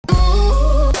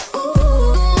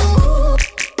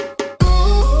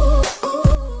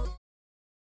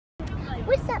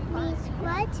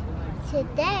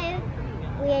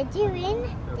doing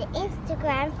the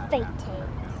Instagram photos.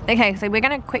 Okay, so we're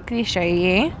going to quickly show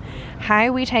you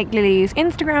how we take Lily's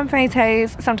Instagram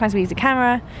photos. Sometimes we use a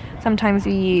camera, sometimes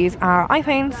we use our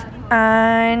iPhones,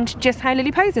 and just how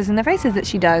Lily poses and the faces that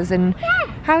she does, and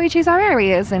how we choose our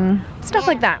areas and stuff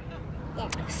like that. Yeah.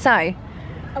 So,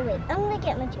 Oh wait, I'm gonna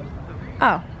get my juice.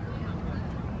 oh,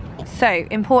 so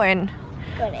important.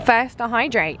 Got it. First, to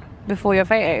hydrate before your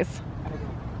photos,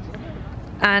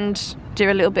 and do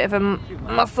a little bit of a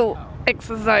muscle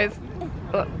exercise.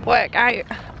 Work out.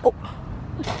 Oh.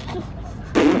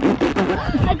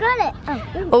 I got it.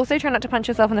 Oh. Also, try not to punch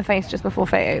yourself in the face just before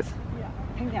photos.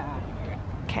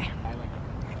 Okay.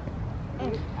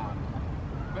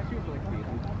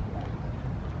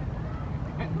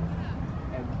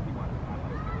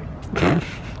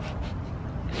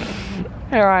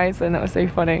 Her eyes, and that was so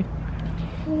funny.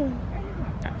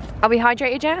 Are we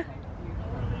hydrated yet?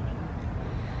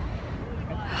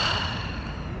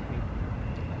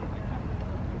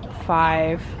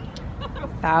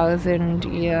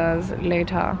 $5,000 years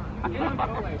later.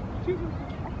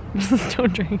 Still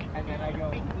drinking.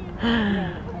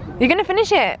 You're gonna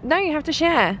finish it. No, you have to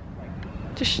share.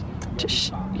 You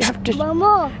have to. One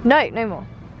more. No, no more.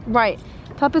 Right.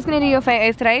 Papa's gonna do your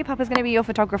photos today. Papa's gonna be your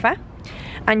photographer,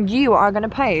 and you are gonna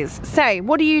pose. So,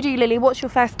 what do you do, Lily? What's your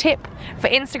first tip for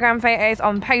Instagram photos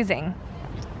on posing?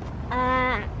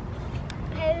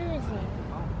 Posing.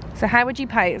 So, how would you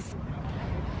pose?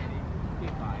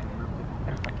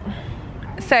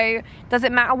 So, does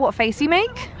it matter what face you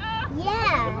make?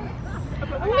 Yeah. I'm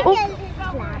gonna Oh. get a little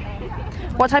flower.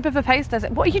 What type of a pose does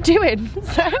it? What are you doing?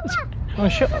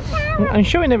 I'm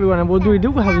showing everyone what do we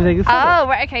do, how to take the photo. Oh,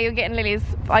 right, okay, you're getting Lily's.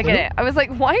 I get it. I was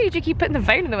like, why did you keep putting the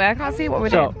phone in the way? I can't see what we're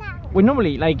So, doing. we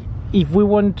normally, like, if we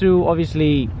want to,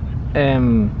 obviously,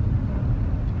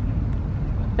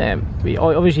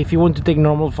 obviously, if you want to take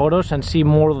normal photos and see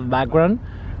more of the background,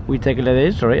 we take it like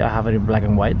this. Sorry, I have it in black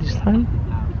and white this time.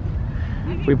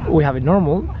 We have it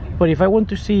normal, but if I want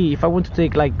to see, if I want to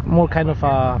take like more kind of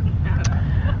a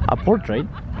portrait.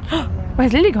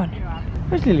 Where's Lily gone?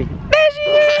 Where's Lily? There she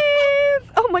is!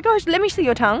 Oh my gosh, let me see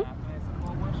your tongue.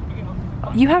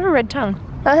 You have a red tongue.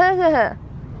 Can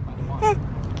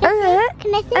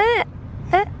I see?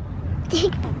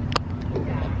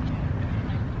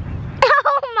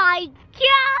 Oh my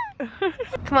god!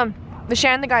 Come on, the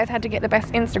Cher and the guys had to get the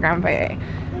best Instagram photo.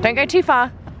 Don't go too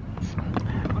far.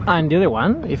 And the other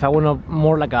one, if I want a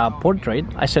more like a portrait,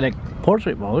 I select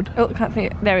portrait mode. Oh, can't see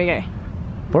it. There we go.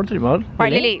 Portrait mode.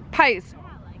 Right, Lily, pose.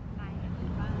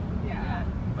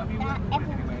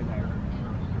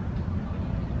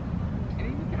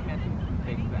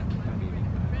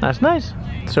 That's nice.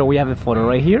 So we have the photo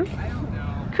right here.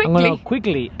 I'm gonna Quickly.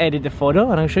 quickly edit the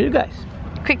photo and I'll show you guys.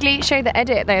 Quickly show the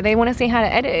edit though. They want to see how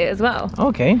to edit it as well.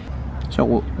 Okay.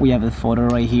 So we have the photo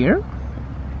right here.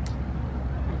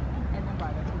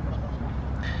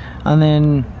 And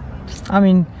then, I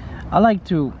mean, I like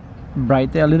to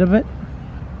brighten it a little bit.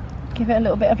 Give it a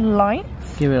little bit of light.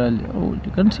 Give it a little, oh,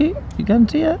 you can see? You can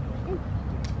see it?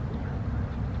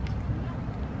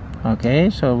 Okay,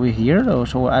 so we're here. Oh,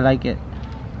 so I like it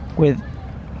with,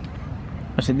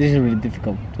 I said this is really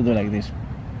difficult to do like this. Do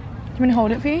you want to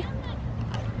hold it for you?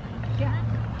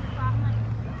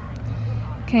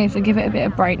 Okay, so give it a bit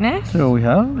of brightness. So we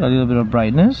have a little bit of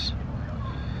brightness.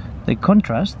 The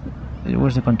contrast,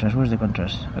 where's the contrast? Where's the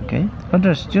contrast? Okay,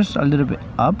 contrast just a little bit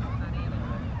up.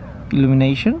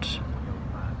 Illuminations.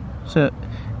 So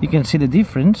you can see the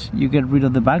difference. You get rid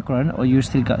of the background, or you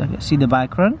still see the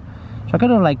background. So I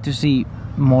kind of like to see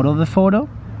more of the photo.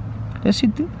 Let's see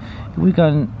if we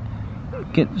can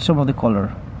get some of the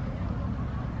color.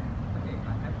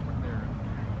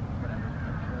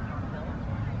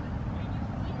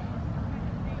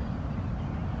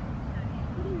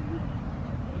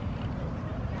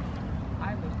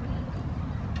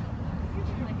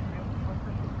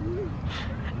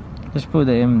 Let's put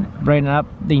the brighten up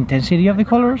the intensity of the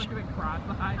colors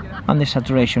and the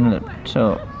saturation a little bit,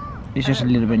 so it's just a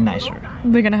little bit nicer.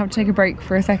 We're gonna have to take a break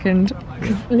for a second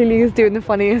because Lily is doing the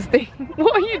funniest thing.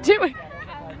 What are you doing?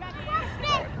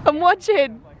 I'm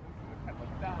watching.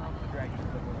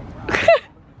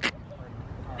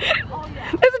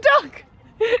 There's a dog.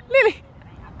 Lily.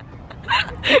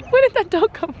 Where did that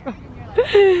dog come from?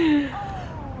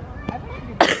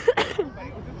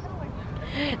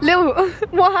 Lil,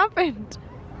 what happened?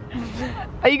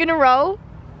 Are you gonna roll?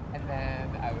 And then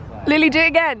I was like, Lily, do it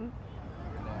again.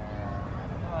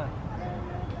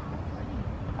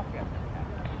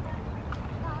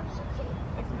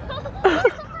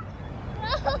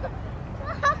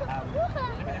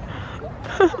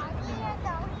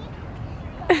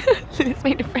 Lily's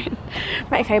made a friend.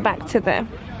 Right, Right, okay, back to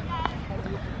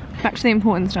the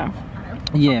important stuff.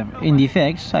 Yeah, in the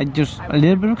effects, I just a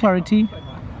little bit of clarity.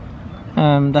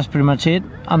 That's pretty much it.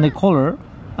 And the color,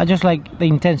 I just like the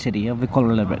intensity of the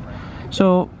color a little bit.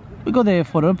 So we got the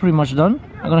photo pretty much done.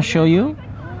 I'm gonna show you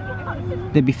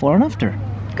the before and after.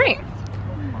 Great.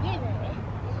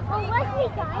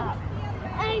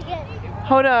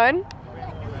 Hold on.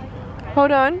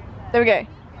 Hold on. There we go.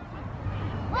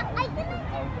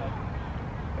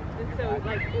 So,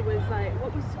 like, it was like,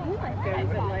 what was school like there?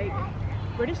 Was it like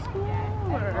British school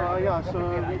or? Yeah,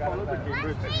 so we followed the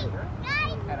Cambridge.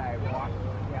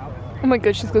 Oh my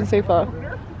god, she's gone so far.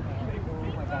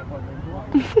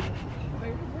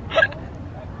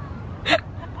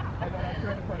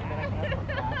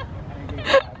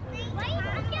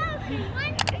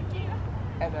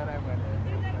 And then I went.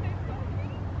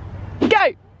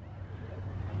 Go!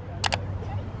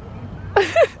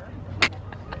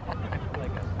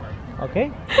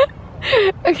 Okay.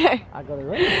 Okay. I got it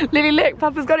ready. Lily, look,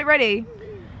 Papa's got it ready.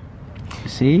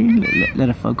 See, let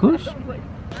it focus.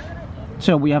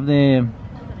 So we have the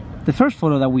first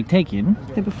photo that we taken,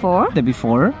 The before. the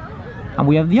before, and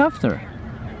we have the after.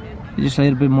 Just a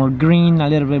little bit more green, a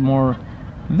little bit more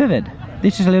vivid.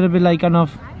 This is a little bit like kind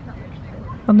of,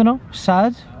 I don't know,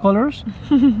 sad colors.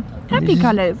 Happy This is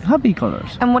colours. Happy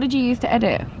colors. And what did you use to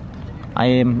edit? I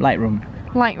am Lightroom.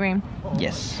 Lightroom.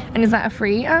 Yes. And is that a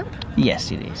free app?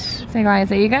 Yes, it is. So guys,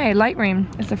 there you go. Lightroom.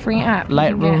 It's a free app. you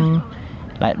can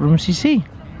get. Lightroom CC.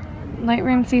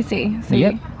 Lightroom CC. So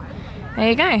Yep. there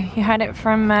you go. You had it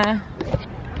from. Can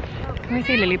we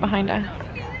see Lily behind her?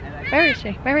 Where is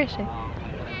she? Where is she?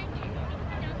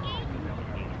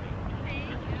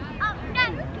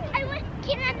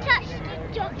 Can I touch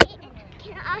the doggy?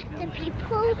 Can I ask the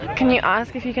people? Can you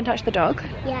ask if you can touch the dog?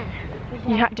 Yeah.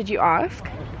 Did you ask?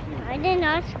 I didn't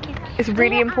ask him. It's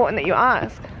really important that you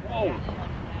ask. Again.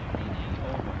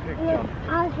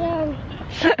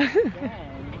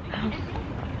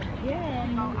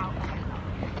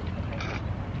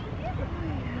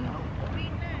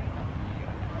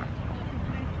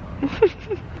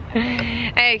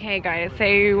 Okay, guys. So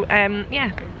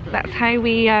yeah, that's how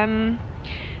we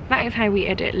that is how we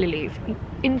edit Lily's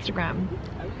Instagram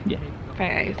Yeah.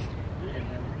 photos.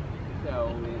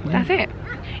 That's it.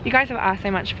 You guys have asked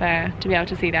so much to be able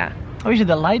to see that. Obviously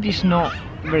the light is not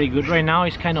very good right now.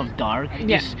 It's kind of dark.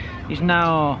 Yeah. It's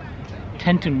now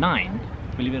 10 to 9,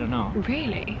 believe it or not.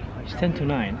 Really? It's 10 to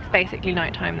 9. It's basically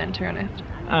night time then, to be honest.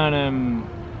 And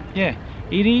yeah,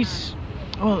 it is.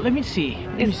 Well, let me see.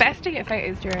 It's best to get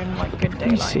photos during like good Let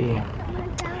me daylight. see.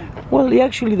 Well,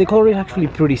 the color is actually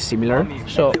pretty similar.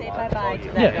 So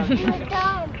yeah.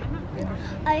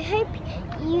 I hope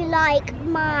you like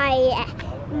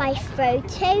my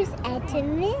photos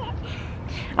editing it.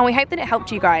 And we hope that it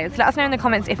helped you guys. Let us know in the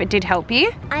comments if it did help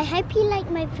you. I hope you like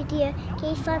my video.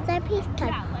 Please subscribe, please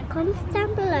type comments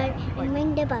down below and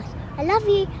ring the bell. I love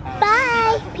you.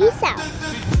 Bye. Peace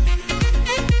out.